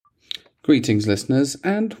Greetings, listeners,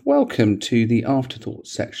 and welcome to the Afterthought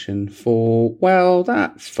section for, well,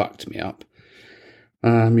 that fucked me up.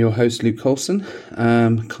 I'm your host, Luke Colson.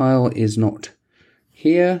 Kyle is not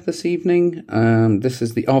here this evening. This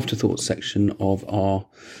is the Afterthought section of our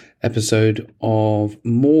episode of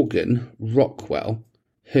Morgan Rockwell,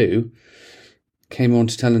 who came on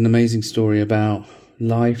to tell an amazing story about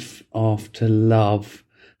life after love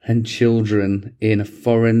and children in a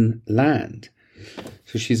foreign land.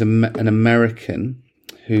 So she's an American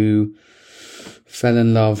who fell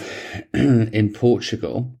in love in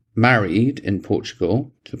Portugal, married in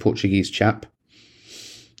Portugal to a Portuguese chap,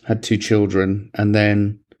 had 2 children, and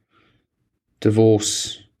then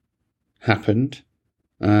divorce happened.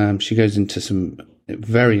 She goes into some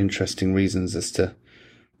very interesting reasons as to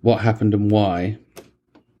what happened and why.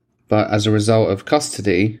 But as a result of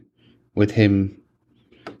custody, with him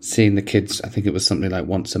seeing the kids, I think it was something like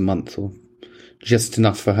once a month or just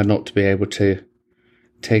enough for her not to be able to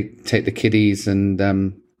take the kiddies and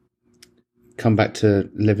come back to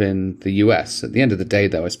live in the US. At the end of the day,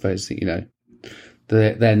 though, I suppose that, you know,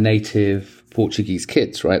 they're native Portuguese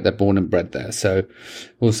kids, right? They're born and bred there. So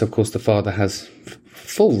also, of course, the father has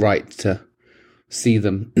full right to see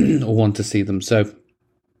them or want to see them. So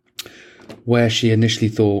where she initially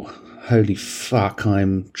thought, holy fuck,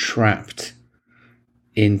 I'm trapped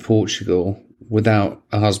in Portugal without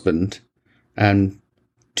a husband and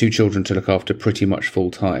 2 children to look after pretty much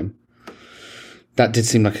full time. That did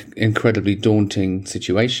seem like an incredibly daunting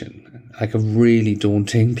situation, like a really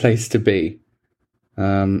daunting place to be.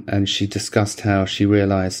 And she discussed how she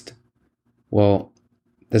realized, well,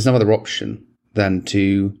 there's no other option than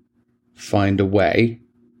to find a way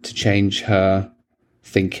to change her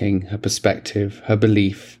thinking, her perspective, her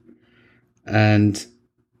belief, and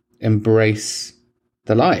embrace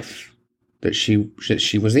the life that she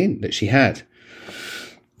was in, that she had.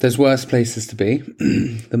 There's worse places to be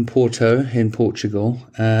than Porto in Portugal,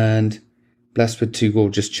 and blessed with 2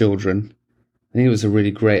 gorgeous children. I think it was a really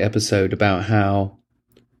great episode about how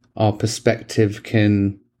our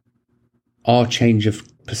change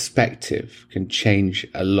of perspective can change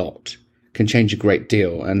a lot, can change a great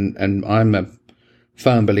deal. And I'm a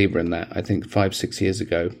firm believer in that. I think 5-6 years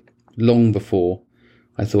ago, long before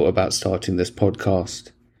I thought about starting this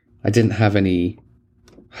podcast, I didn't have any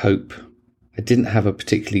hope. I didn't have a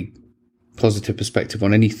particularly positive perspective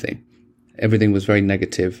on anything. Everything was very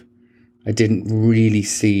negative. I didn't really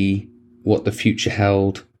see what the future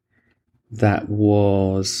held. That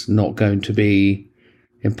was not going to be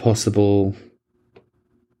impossible,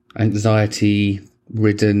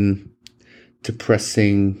 anxiety-ridden,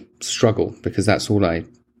 depressing struggle, because that's all I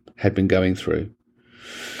had been going through.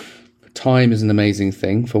 Time is an amazing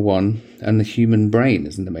thing, for one, and the human brain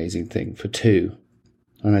is an amazing thing, for 2.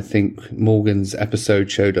 And I think Morgan's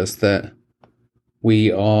episode showed us that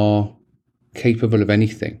we are capable of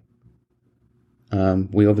anything.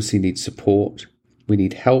 We obviously need support. We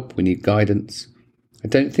need help. We need guidance. I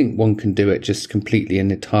don't think one can do it just completely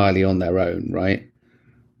and entirely on their own, right?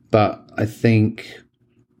 But I think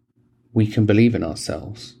we can believe in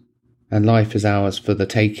ourselves. And life is ours for the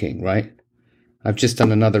taking, right? I've just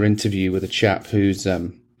done another interview with a chap whose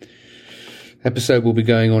episode will be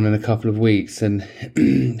going on in a couple of weeks, and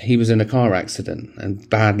he was in a car accident and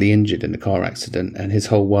badly injured in a car accident, and his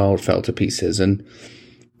whole world fell to pieces. And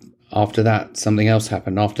after that, something else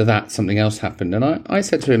happened. After that, something else happened. And I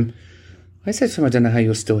said to him, I don't know how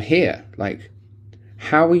you're still here. Like,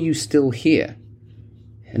 how are you still here?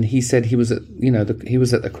 And he said he was at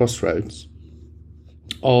the crossroads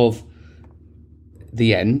of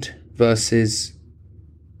the end versus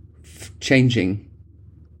changing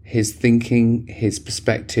his thinking, his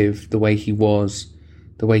perspective, the way he was,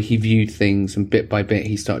 the way he viewed things, and bit by bit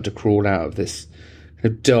he started to crawl out of this kind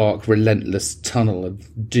of dark, relentless tunnel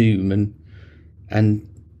of doom and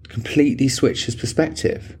completely switch his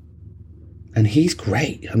perspective. And he's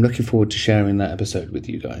great. I'm looking forward to sharing that episode with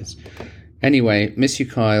you guys. Anyway, miss you,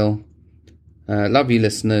 Kyle. Love you,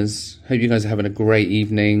 listeners. Hope you guys are having a great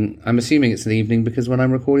evening. I'm assuming it's an evening because when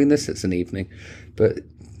I'm recording this, it's an evening. But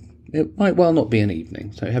it might well not be an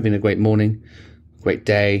evening. So having a great morning, great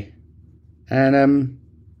day. And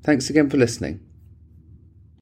thanks again for listening.